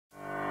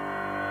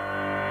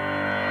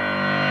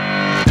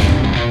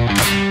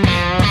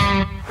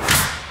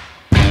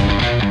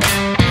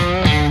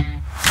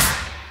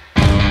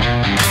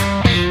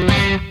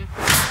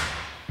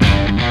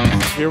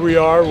we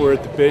are, we're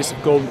at the base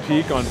of Golden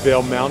Peak on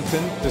Vail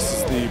Mountain. This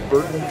is the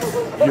Burton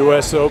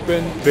US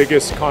Open,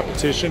 biggest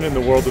competition in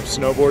the world of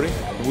snowboarding.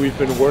 We've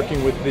been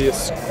working with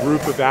this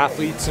group of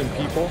athletes and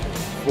people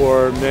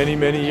for many,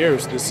 many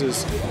years. This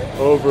is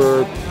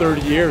over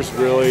 30 years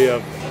really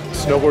of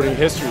snowboarding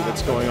history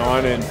that's going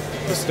on, and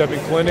the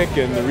Steadman Clinic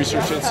and the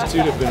Research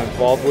Institute have been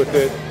involved with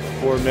it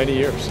for many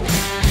years.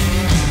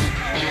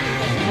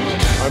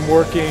 I'm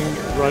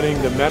running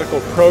the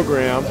medical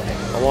program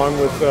along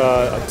with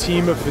a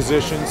team of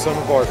physicians, some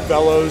of our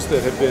fellows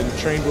that have been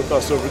trained with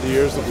us over the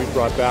years that we've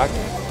brought back.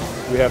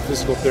 We have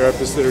physical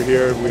therapists that are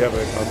here. We have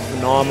a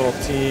phenomenal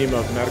team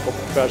of medical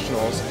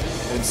professionals,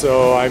 and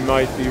so I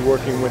might be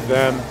working with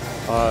them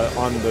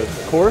on the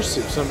course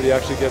if somebody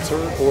actually gets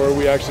hurt, or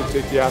we actually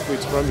take the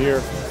athletes from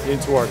here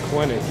into our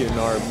clinic in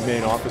our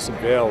main office in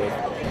Vail.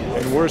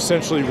 And we're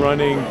essentially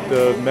running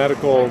the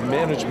medical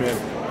management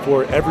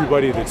for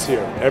everybody that's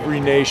here. Every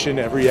nation,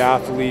 every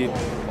athlete,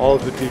 all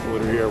of the people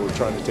that are here, we're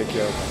trying to take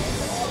care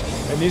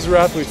of. And these are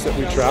athletes that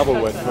we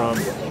travel with from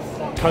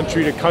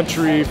country to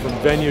country, from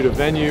venue to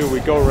venue. We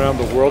go around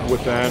the world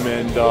with them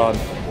and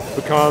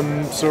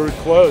become sort of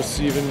close,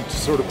 even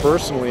sort of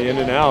personally, in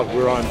and out.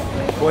 We're on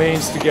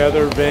planes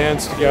together,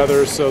 vans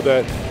together, so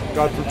that,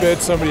 God forbid,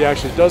 somebody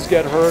actually does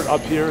get hurt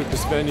up here at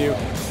this venue,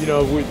 you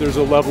know, there's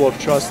a level of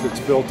trust that's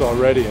built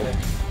already.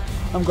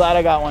 I'm glad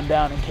I got one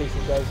down in case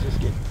it does just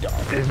get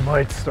dark. It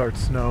might start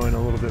snowing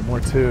a little bit more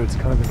too. It's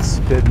kind of been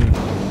spitting.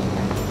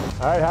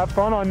 All right, have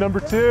fun on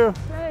number 2.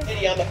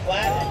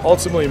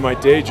 Ultimately, my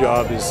day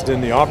job is in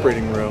the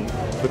operating room,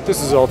 but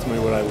this is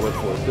ultimately what I live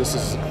for. This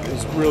is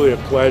really a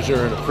pleasure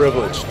and a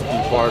privilege to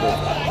be part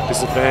of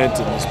this event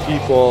and these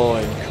people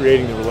and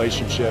creating the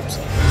relationships.